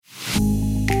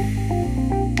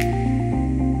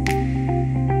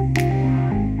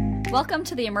Welcome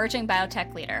to the Emerging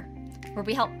Biotech Leader, where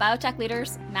we help biotech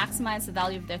leaders maximize the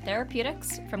value of their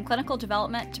therapeutics from clinical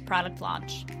development to product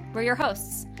launch. We're your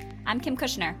hosts. I'm Kim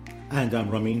Kushner. And I'm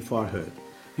Ramin Farhad.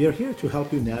 We are here to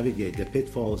help you navigate the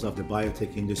pitfalls of the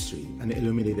biotech industry and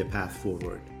illuminate the path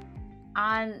forward.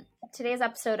 On today's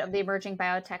episode of the Emerging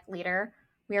Biotech Leader,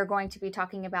 we are going to be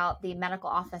talking about the medical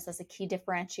office as a key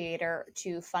differentiator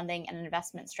to funding and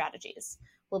investment strategies.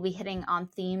 We'll be hitting on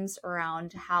themes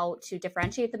around how to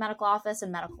differentiate the medical office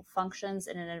and medical functions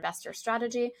in an investor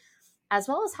strategy, as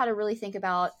well as how to really think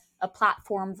about a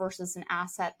platform versus an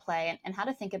asset play and how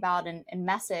to think about and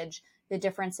message the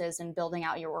differences in building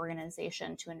out your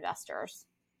organization to investors.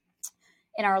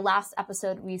 In our last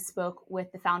episode, we spoke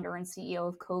with the founder and CEO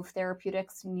of Cove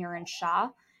Therapeutics, Niren Shah.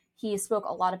 He spoke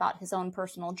a lot about his own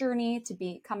personal journey to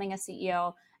becoming a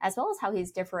CEO, as well as how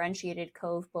he's differentiated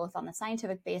Cove both on the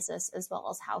scientific basis, as well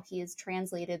as how he has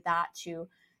translated that to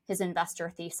his investor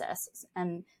thesis.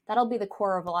 And that'll be the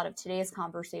core of a lot of today's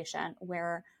conversation,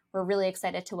 where we're really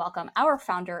excited to welcome our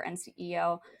founder and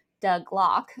CEO, Doug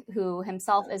Locke, who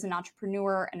himself is an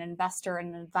entrepreneur, an investor,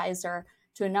 and an advisor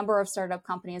to a number of startup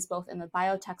companies, both in the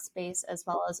biotech space as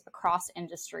well as across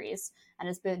industries, and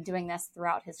has been doing this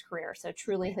throughout his career. So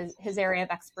truly his area of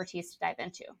expertise to dive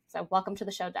into. So welcome to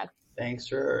the show, Doug. Thanks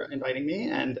for inviting me.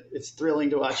 And it's thrilling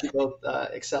to watch you both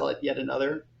excel at yet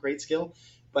another great skill.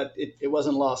 But it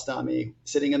wasn't lost on me,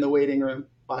 sitting in the waiting room,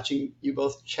 watching you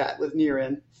both chat with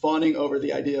Niren, fawning over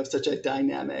the idea of such a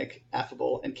dynamic,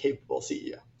 affable, and capable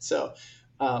CEO. So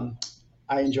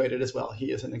I enjoyed it as well.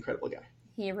 He is an incredible guy.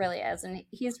 He really is. And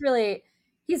he's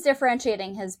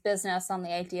differentiating his business on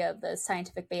the idea of the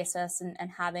scientific basis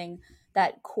and having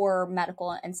that core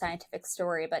medical and scientific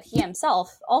story. But he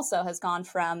himself also has gone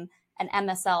from an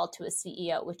MSL to a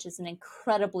CEO, which is an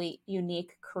incredibly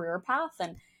unique career path.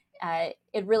 And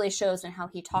it really shows in how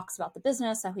he talks about the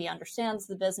business, how he understands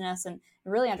the business, and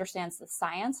really understands the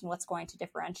science and what's going to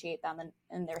differentiate them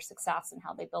in their success and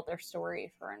how they build their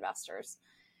story for investors.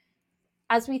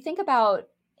 As we think about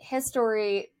his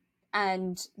story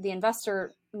and the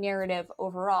investor narrative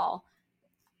overall,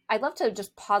 I'd love to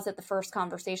just posit the first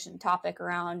conversation topic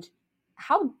around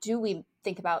how do we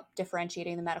think about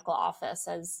differentiating the medical office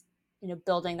as,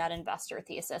 building that investor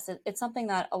thesis. It's something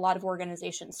that a lot of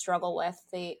organizations struggle with.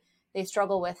 They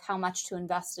struggle with how much to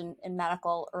invest in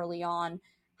medical early on.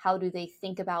 How do they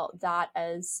think about that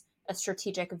as a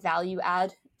strategic value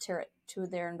add to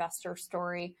their investor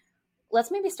story? Let's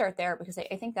maybe start there, because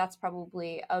I think that's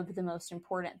probably of the most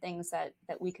important things that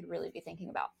we could really be thinking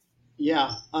about.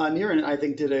 Yeah, Niren, I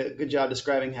think, did a good job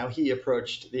describing how he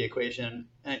approached the equation.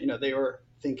 And, they were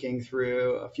thinking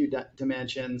through a few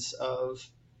dimensions of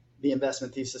the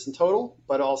investment thesis in total,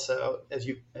 but also, as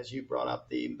you brought up,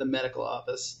 the medical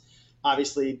office.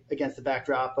 Obviously, against the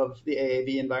backdrop of the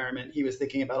AAV environment, he was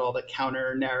thinking about all the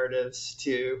counter narratives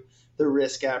to the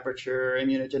risk aperture,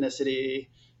 immunogenicity,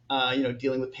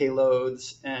 dealing with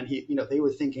payloads, and they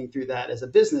were thinking through that as a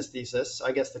business thesis. So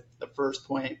I guess the first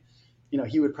point,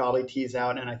 he would probably tease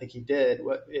out, and I think he did,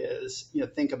 what is,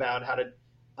 think about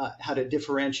how to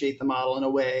differentiate the model in a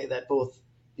way that both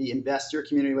the investor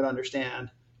community would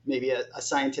understand, maybe a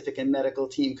scientific and medical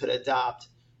team could adopt,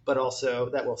 but also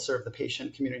that will serve the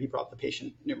patient community. He brought the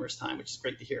patient numerous times, which is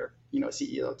great to hear, a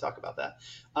CEO talk about that.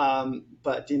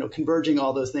 But converging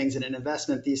all those things in an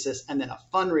investment thesis and then a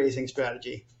fundraising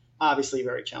strategy, obviously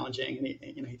very challenging.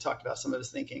 And he talked about some of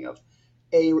his thinking of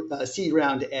a seed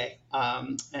round to A,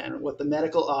 and what the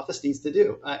medical office needs to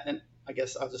do. And I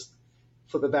guess I'll just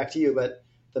flip it back to you, but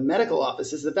the medical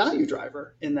office is the value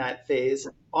driver in that phase,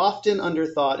 often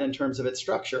underthought in terms of its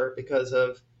structure because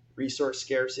of resource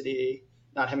scarcity,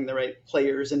 not having the right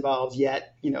players involved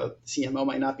yet. CMO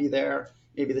might not be there.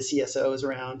 Maybe the CSO is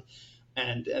around,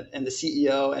 and the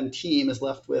CEO and team is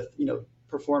left with,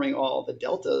 performing all the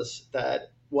deltas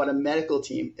that what a medical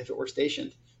team, if it were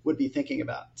stationed, would be thinking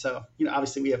about. So,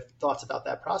 obviously we have thoughts about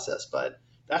that process, but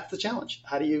that's the challenge.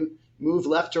 How do you move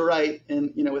left to right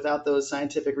and, without those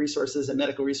scientific resources and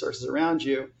medical resources around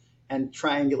you, and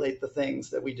triangulate the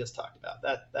things that we just talked about?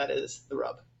 That is the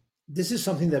rub. This is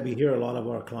something that we hear a lot of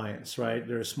our clients, right?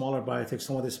 There are smaller biotech,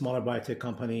 some of the smaller biotech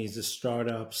companies, the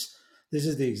startups. This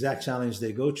is the exact challenge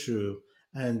they go through,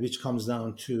 and which comes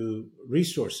down to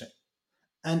resourcing.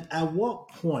 And at what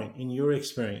point in your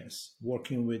experience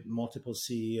working with multiple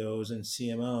CEOs and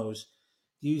CMOs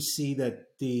do you see that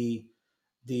the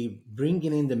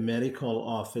bringing in the medical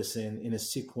office in a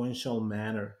sequential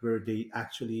manner, where they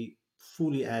actually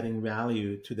fully adding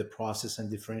value to the process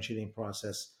and differentiating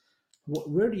process?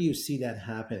 Where do you see that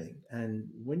happening, and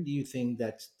when do you think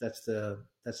that's the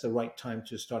right time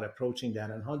to start approaching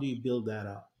that, and how do you build that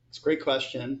up? It's a great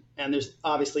question. And there's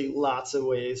obviously lots of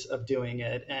ways of doing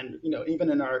it. And, even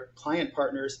in our client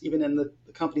partners, even in the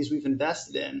companies we've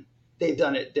invested in, they've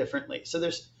done it differently. So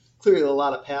there's clearly a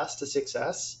lot of paths to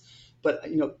success, but,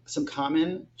 some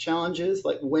common challenges,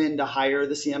 like when to hire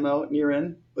the CMO.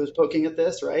 Niren was poking at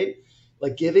this, right?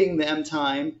 Like giving them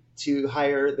time to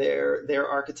hire their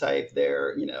archetype,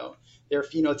 their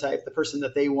phenotype, the person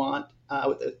that they want,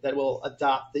 that will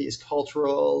adopt these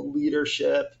cultural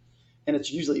leadership. And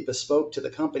it's usually bespoke to the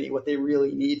company, what they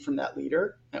really need from that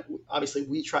leader. And obviously,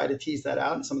 we try to tease that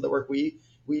out in some of the work we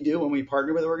do when we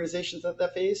partner with organizations at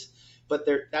that phase. But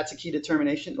that's a key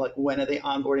determination. Like, when are they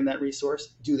onboarding that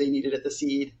resource? Do they need it at the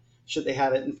seed? Should they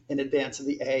have it in advance of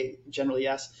the A? Generally,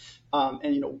 yes.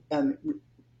 And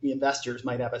the investors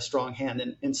might have a strong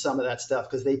hand in some of that stuff,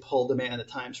 because they pull demand at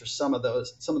times for some of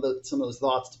those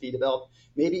thoughts to be developed,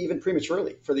 maybe even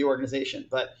prematurely for the organization.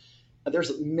 But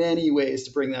there's many ways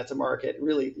to bring that to market.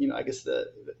 Really, I guess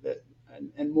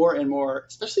and more,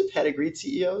 especially pedigreed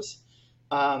CEOs,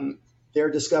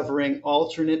 they're discovering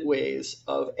alternate ways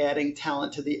of adding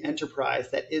talent to the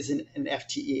enterprise that isn't an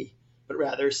FTE, but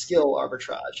rather skill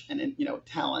arbitrage and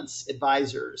talents,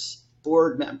 advisors,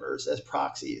 board members as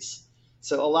proxies.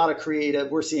 So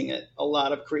we're seeing it, a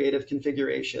lot of creative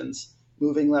configurations,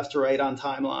 moving left to right on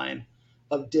timeline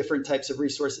of different types of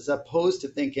resources, opposed to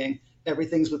thinking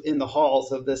everything's within the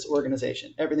halls of this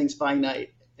organization. Everything's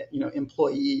finite,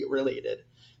 employee related.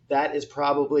 That is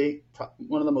probably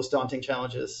one of the most daunting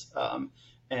challenges.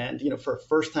 And for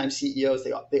first-time CEOs,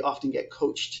 they often get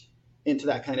coached into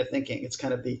that kind of thinking. It's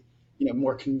kind of the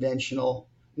more conventional,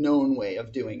 known way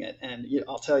of doing it. And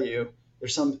I'll tell you,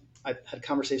 I've had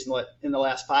conversations in the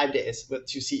last 5 days with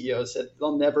two CEOs that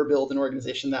they'll never build an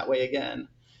organization that way again.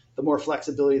 The more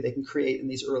flexibility they can create in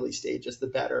these early stages, the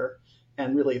better.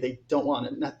 And really, they don't want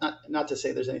it. Not to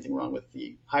say there's anything wrong with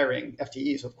the hiring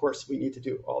FTEs. Of course, we need to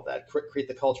do all that, create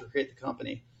the culture, create the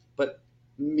company, but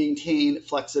maintain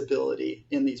flexibility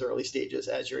in these early stages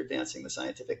as you're advancing the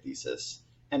scientific thesis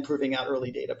and proving out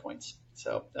early data points.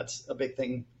 So that's a big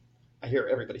thing I hear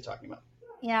everybody talking about.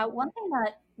 Yeah, one thing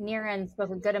that Niren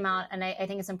spoke a good amount, and I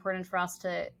think it's important for us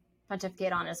to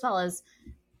pontificate on as well, is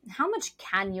how much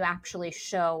can you actually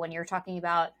show when you're talking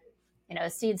about a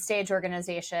seed stage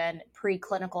organization,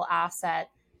 preclinical asset.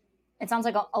 It sounds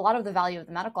like a lot of the value of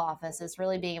the medical office is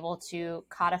really being able to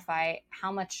codify how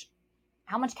much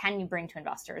can you bring to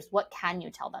investors? What can you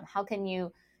tell them? How can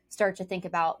you start to think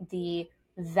about the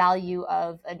value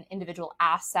of an individual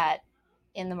asset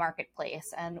in the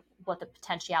marketplace and what the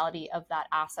potentiality of that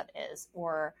asset is?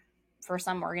 Or for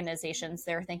some organizations,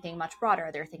 they're thinking much broader.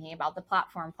 They're thinking about the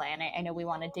platform play. And I know we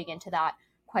want to dig into that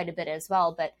quite a bit as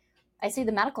well, but I see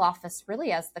the medical office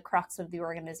really as the crux of the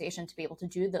organization to be able to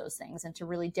do those things and to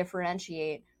really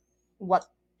differentiate what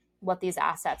these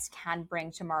assets can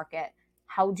bring to market.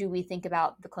 How do we think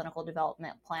about the clinical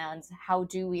development plans? How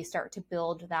do we start to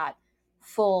build that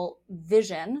full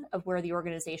vision of where the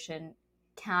organization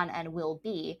can and will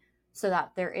be, so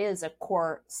that there is a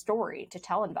core story to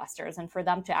tell investors and for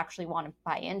them to actually want to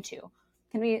buy into?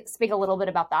 Can we speak a little bit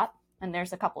about that? And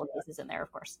there's a couple of pieces in there,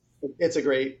 of course. It's a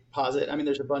great posit. I mean,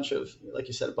 there's a bunch of, like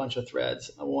you said, a bunch of threads.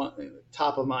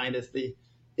 Top of mind is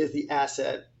the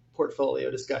asset portfolio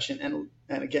discussion.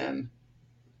 And again,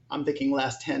 I'm thinking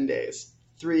last 10 days,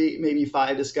 3, maybe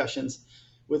 5 discussions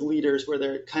with leaders where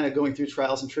they're kind of going through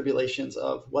trials and tribulations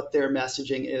of what their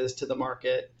messaging is to the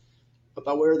market,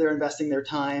 about where they're investing their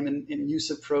time and use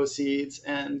of proceeds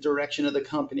and direction of the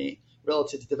company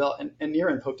relative to development. And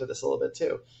Niren poked to this a little bit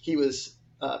too. He was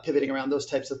pivoting around those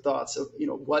types of thoughts of,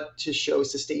 what to show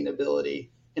sustainability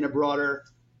in a broader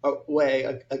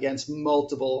way against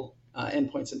multiple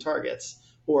endpoints and targets,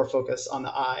 or focus on the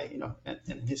I, and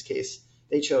in his case,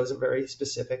 they chose a very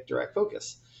specific direct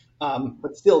focus.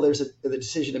 But still, there's the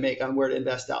decision to make on where to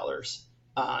invest dollars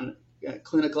on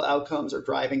clinical outcomes or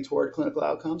driving toward clinical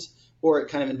outcomes, or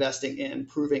kind of investing in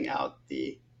proving out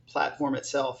the platform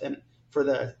itself. And for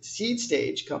the seed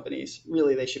stage companies,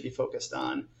 really, they should be focused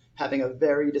on having a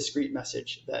very discrete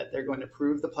message that they're going to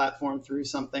prove the platform through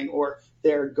something, or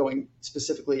they're going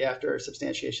specifically after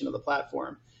substantiation of the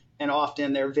platform. And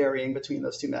often they're varying between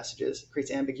those two messages. It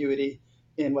creates ambiguity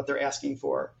in what they're asking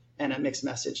for and a mixed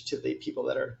message to the people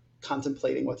that are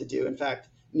contemplating what to do. In fact,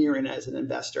 Niren, as an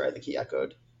investor, I think he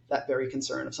echoed that very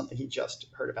concern of something he just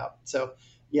heard about. So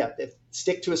yeah,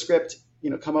 stick to a script,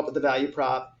 come up with the value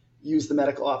prop, use the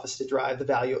medical office to drive the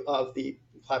value of the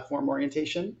platform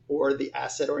orientation or the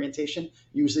asset orientation,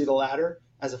 usually the latter,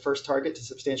 as a first target to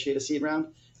substantiate a seed round,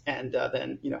 and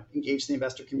then engage the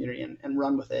investor community and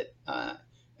run with it,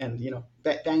 and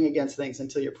bang against things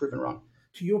until you're proven wrong.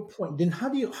 To your point, then how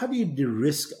do you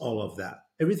de-risk all of that?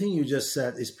 Everything you just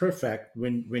said is perfect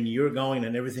when you're going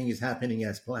and everything is happening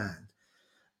as planned.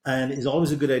 And it's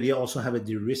always a good idea also have a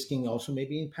de-risking also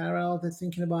maybe in parallel to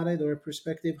thinking about it or a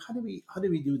perspective. How do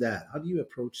we do that? How do you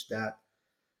approach that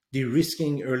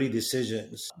de-risking early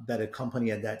decisions that a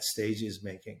company at that stage is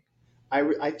making?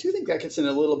 I do think that gets in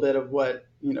a little bit of what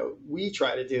we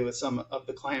try to do with some of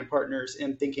the client partners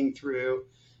in thinking through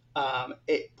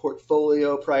a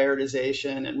portfolio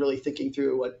prioritization and really thinking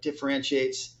through what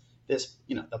differentiates this,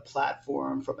 the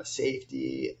platform from a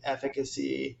safety,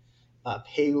 efficacy,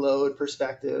 payload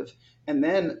perspective, and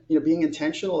then being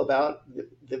intentional about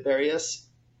the various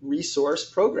resource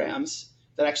programs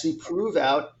that actually prove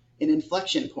out an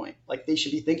inflection point. Like they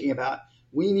should be thinking about,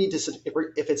 we need to,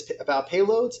 if it's about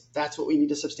payloads, that's what we need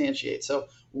to substantiate. So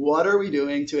what are we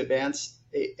doing to advance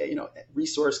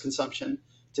resource consumption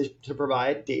to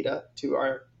provide data to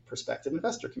our prospective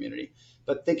investor community?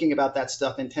 But thinking about that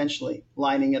stuff intentionally,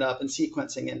 lining it up and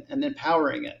sequencing it and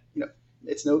empowering it.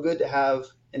 It's no good to have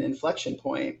an inflection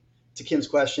point, to Kim's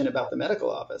question about the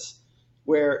medical office,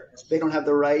 where they don't have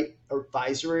the right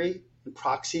advisory and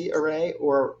proxy array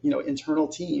or internal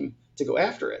team to go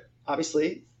after it.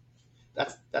 Obviously,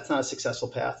 that's not a successful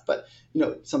path, but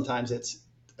sometimes it's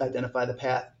identify the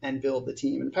path and build the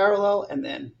team in parallel and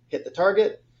then hit the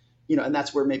target. And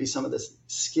that's where maybe some of this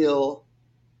skill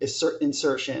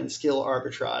insertion, skill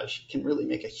arbitrage can really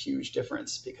make a huge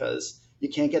difference, because you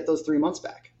can't get those 3 months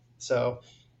back. So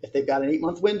if they've got an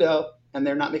 8-month window and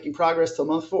they're not making progress till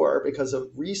month 4 because of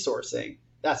resourcing,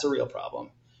 that's a real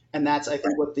problem. And that's, I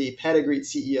think, what the pedigreed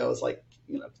CEO is like,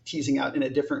 teasing out in a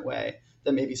different way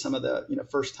than maybe some of the,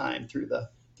 first time through the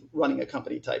running a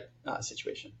company type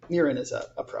situation. Niren is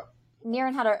a pro.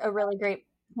 Niren had a really great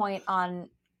point on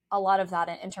a lot of that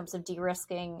in terms of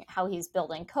de-risking how he's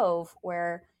building Cove,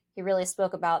 where he really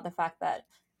spoke about the fact that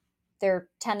there are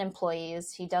 10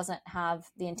 employees. He doesn't have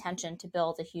the intention to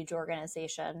build a huge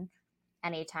organization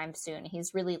anytime soon.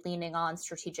 He's really leaning on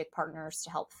strategic partners to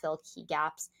help fill key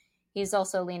gaps. He's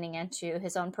also leaning into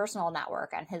his own personal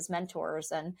network and his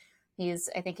mentors. And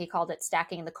I think he called it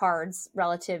stacking the cards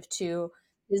relative to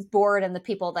his board and the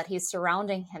people that he's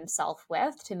surrounding himself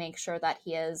with, to make sure that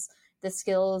he has the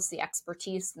skills, the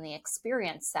expertise, and the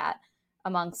experience set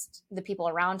amongst the people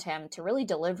around him to really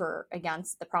deliver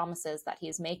against the promises that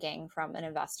he's making from an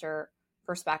investor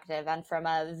perspective and from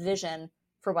a vision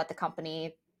for what the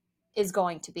company is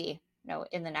going to be,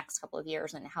 in the next couple of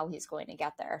years and how he's going to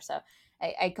get there. So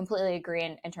I completely agree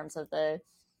in terms of the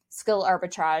skill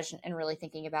arbitrage and really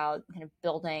thinking about kind of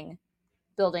building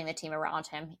the team around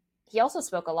him. He also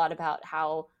spoke a lot about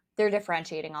how they're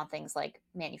differentiating on things like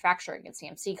manufacturing and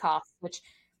CMC costs, which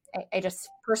I just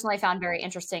personally found very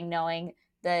interesting, knowing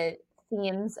the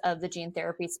themes of the gene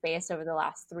therapy space over the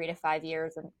last 3 to 5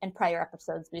 years. And in prior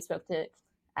episodes, we spoke to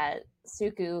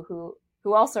Suku,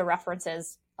 who also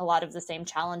references a lot of the same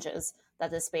challenges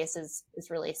that this space is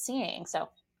really seeing. So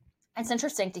it's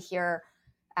interesting to hear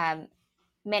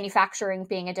manufacturing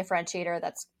being a differentiator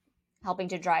that's helping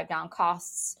to drive down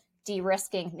costs,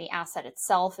 de-risking the asset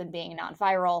itself and being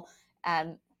non-viral,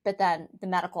 but then the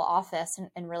medical office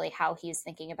and really how he's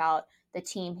thinking about the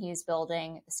team he's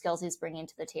building, the skills he's bringing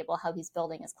to the table, how he's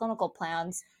building his clinical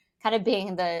plans, kind of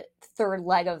being the third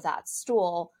leg of that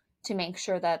stool to make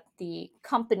sure that the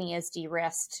company is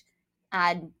de-risked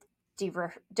and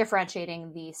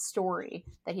differentiating the story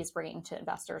that he's bringing to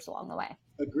investors along the way.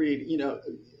 Agreed.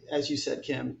 As you said,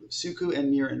 Kim, Suku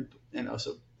and Niren, and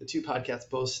also the two podcasts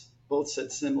both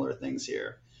said similar things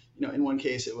here. In one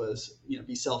case it was,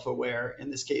 be self-aware. In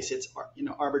this case, it's,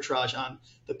 arbitrage on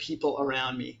the people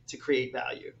around me to create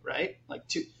value, right? Like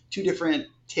two different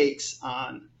takes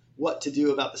on what to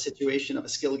do about the situation of a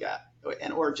skill gap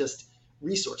or just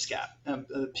resource gap.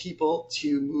 People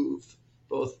to move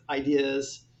both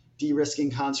ideas, de-risking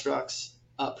constructs,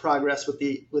 progress with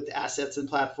the assets and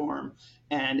platform,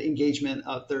 and engagement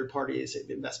of third parties,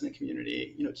 the investment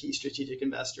community, key strategic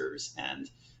investors,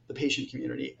 and the patient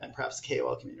community, and perhaps the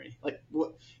KOL community. Like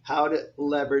how to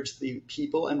leverage the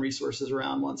people and resources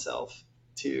around oneself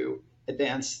to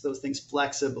advance those things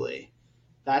flexibly.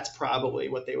 That's probably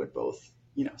what they would both,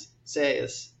 say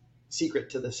is secret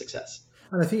to the success.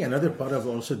 And I think another part of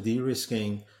also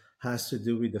de-risking has to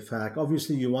do with the fact,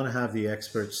 obviously you want to have the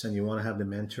experts and you want to have the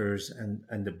mentors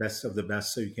and the best of the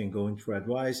best so you can go in for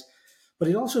advice. But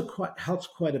it also helps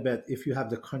quite a bit if you have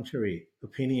the contrary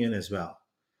opinion as well,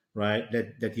 right?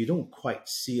 That you don't quite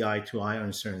see eye to eye on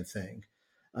a certain thing,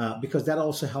 because that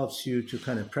also helps you to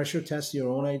kind of pressure test your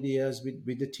own ideas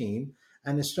with the team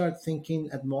and to start thinking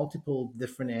at multiple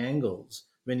different angles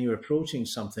when you're approaching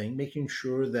something, making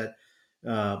sure that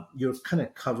you're kind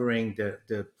of covering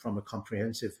the from a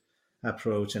comprehensive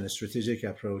approach and a strategic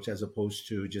approach, as opposed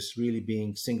to just really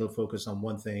being single focused on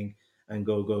one thing and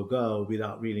go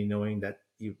without really knowing that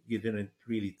you didn't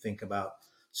really think about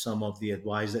some of the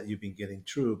advice that you've been getting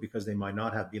through, because they might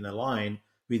not have been aligned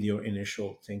with your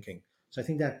initial thinking. So I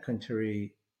think that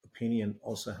contrary opinion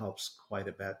also helps quite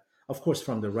a bit. Of course,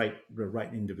 from the right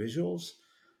individuals,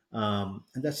 and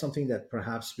that's something that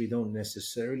perhaps we don't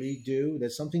necessarily do.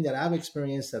 That's something that I've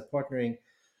experienced at partnering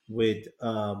with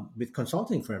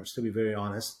consulting firms. To be very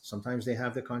honest, sometimes they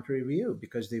have the contrary view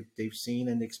because they've seen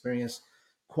and experienced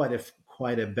quite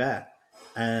a bit,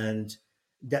 and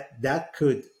that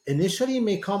could initially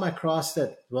may come across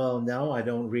that, well, no, I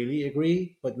don't really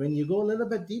agree. But when you go a little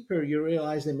bit deeper, you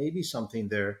realize there may be something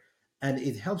there, and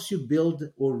it helps you build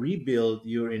or rebuild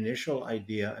your initial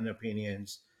idea and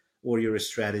opinions or your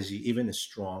strategy even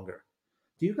stronger.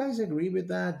 Do you guys agree with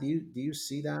that? Do you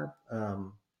see that?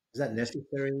 Is that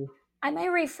necessary? I may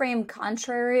reframe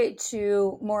contrary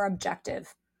to more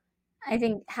objective. I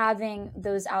think having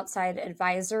those outside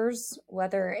advisors,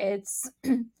 whether it's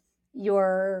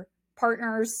your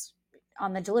partners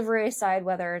on the delivery side,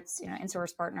 whether it's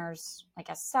in-source partners like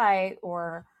SSI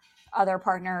or other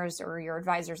partners or your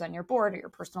advisors on your board or your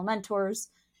personal mentors,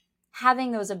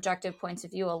 having those objective points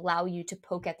of view allow you to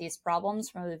poke at these problems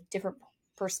from a different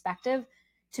perspective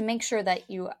to make sure that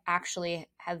you actually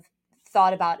have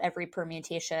thought about every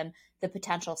permutation, the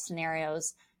potential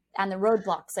scenarios, and the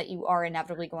roadblocks that you are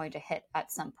inevitably going to hit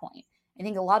at some point. I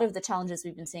think a lot of the challenges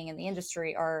we've been seeing in the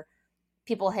industry are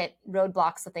people hit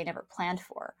roadblocks that they never planned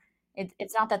for.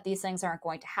 It's not that these things aren't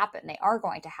going to happen. They are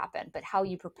going to happen, but how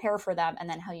you prepare for them and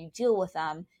then how you deal with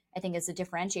them, I think, is a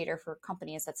differentiator for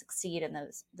companies that succeed and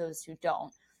those who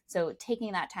don't. So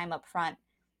taking that time up front,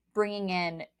 bringing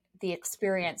in the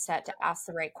experience set to ask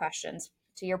the right questions,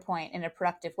 to your point, in a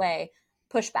productive way,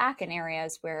 push back in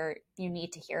areas where you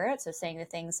need to hear it. So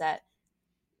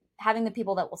having the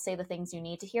people that will say the things you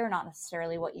need to hear, not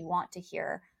necessarily what you want to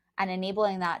hear, and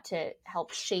enabling that to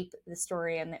help shape the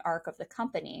story and the arc of the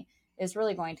company is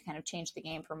really going to kind of change the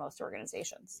game for most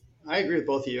organizations. I agree with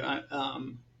both of you.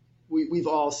 We've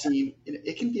all seen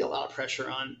it can be a lot of pressure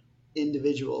on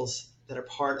individuals that are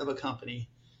part of a company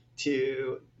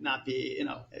to not be,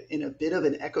 in a bit of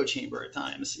an echo chamber at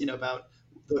times, about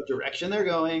the direction they're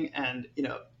going. And,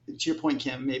 to your point,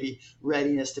 Kim, maybe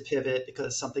readiness to pivot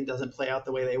because something doesn't play out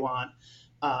the way they want.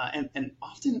 And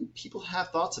often people have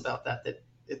thoughts about that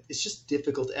it's just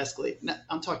difficult to escalate.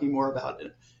 I'm talking more about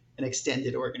an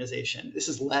extended organization. This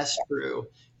is less true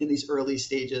in these early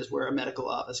stages where a medical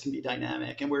office can be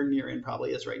dynamic, and where Niren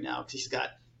probably is right now because he's got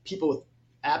people with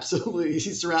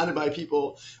he's surrounded by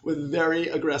people with very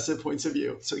aggressive points of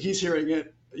view. So he's hearing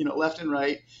it, left and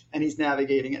right, and he's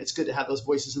navigating it. It's good to have those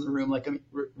voices in the room, like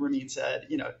Ramin said.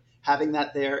 Having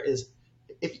that there is,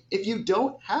 if you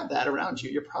don't have that around you,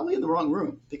 you're probably in the wrong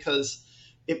room, because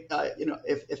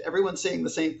if everyone's saying the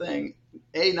same thing,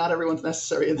 A, not everyone's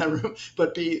necessary in that room,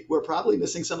 but B, we're probably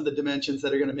missing some of the dimensions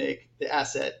that are going to make the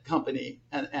asset, company,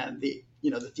 and the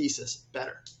the thesis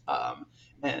better.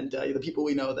 And the people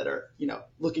we know that are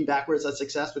looking backwards at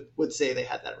success would say they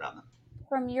had that around them.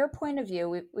 From your point of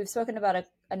view, we've spoken about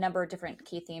a number of different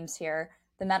key themes here.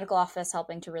 The medical office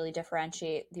helping to really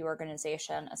differentiate the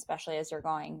organization, especially as you're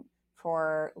going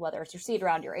for, whether it's your seed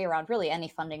round, your A round, really any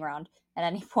funding round at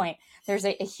any point. There's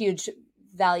a huge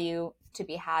value to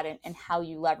be had in how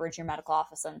you leverage your medical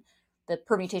office, and the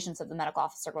permutations of the medical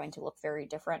office are going to look very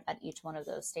different at each one of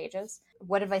those stages.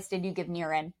 What advice did you give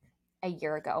Niren a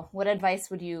year ago? What advice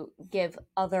would you give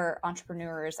other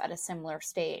entrepreneurs at a similar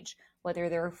stage, whether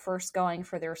they're first going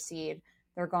for their seed,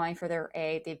 they're going for their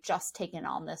A, they've just taken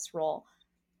on this role?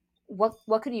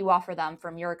 What could you offer them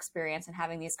from your experience in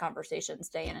having these conversations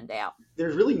day in and day out?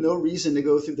 There's really no reason to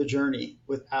go through the journey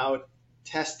without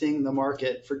testing the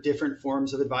market for different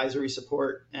forms of advisory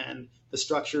support and the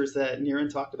structures that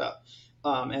Niren talked about,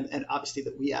 and obviously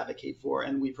that we advocate for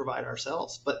and we provide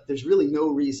ourselves. But there's really no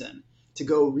reason to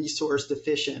go resource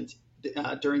deficient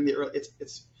during the early.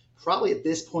 It's probably at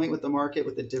this point with the market,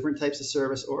 with the different types of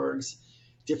service orgs,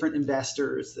 different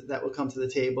investors that will come to the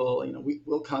table. We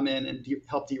will come in and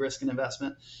help de-risk an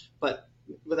investment, but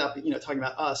without talking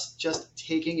about us, just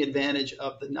taking advantage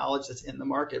of the knowledge that's in the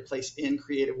marketplace in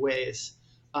creative ways.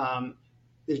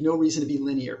 There's no reason to be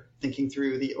linear, thinking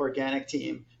through the organic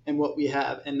team and what we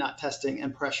have and not testing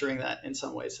and pressuring that in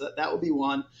some ways. So that would be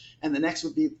one. And the next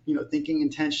would be, thinking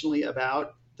intentionally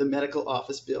about the medical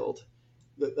office build.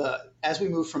 As we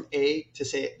move from a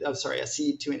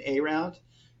seed to an A round,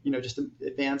 just to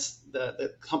advance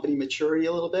the company maturity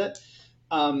a little bit.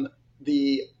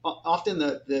 often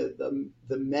the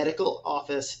medical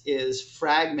office is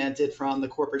fragmented from the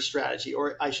corporate strategy,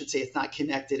 or I should say it's not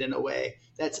connected in a way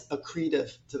that's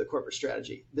accretive to the corporate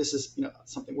strategy. This is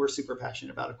something we're super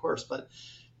passionate about, of course, but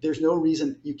there's no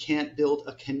reason you can't build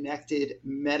a connected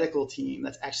medical team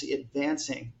that's actually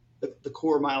advancing the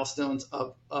core milestones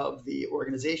of the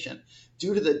organization.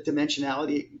 Due to the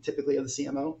dimensionality typically of the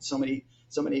CMO, so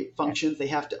many functions they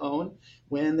have to own.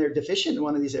 When they're deficient in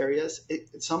one of these areas,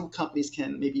 some companies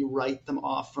can maybe write them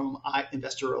off from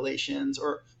investor relations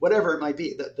or whatever it might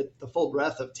be, the full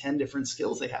breadth of 10 different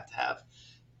skills they have to have.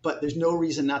 But there's no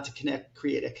reason not to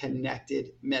create a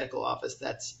connected medical office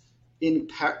that's in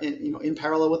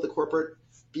parallel with the corporate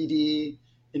BD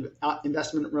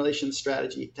investment relations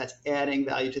strategy, that's adding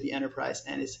value to the enterprise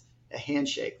and is a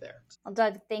handshake there. Well,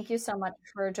 Doug, thank you so much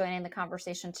for joining the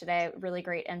conversation today. Really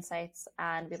great insights,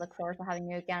 and we look forward to having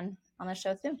you again on the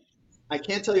show soon. I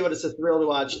can't tell you what, it's a thrill to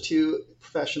watch two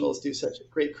professionals do such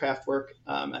great craft work.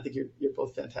 I think you're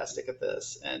both fantastic at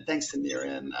this, and thanks to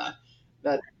Niren.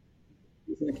 That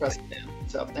is an impressive man.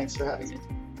 So thanks for having me.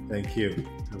 Thank you.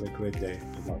 Have a great day.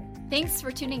 Thanks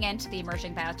for tuning in to the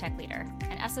Emerging Biotech Leader,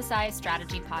 an SSI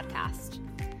Strategy podcast.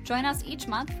 Join us each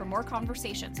month for more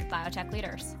conversations with biotech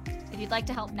leaders. If you'd like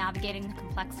to help navigating the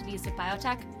complexities of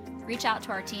biotech, reach out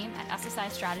to our team at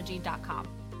ssistrategy.com.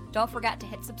 Don't forget to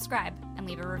hit subscribe and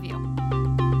leave a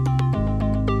review.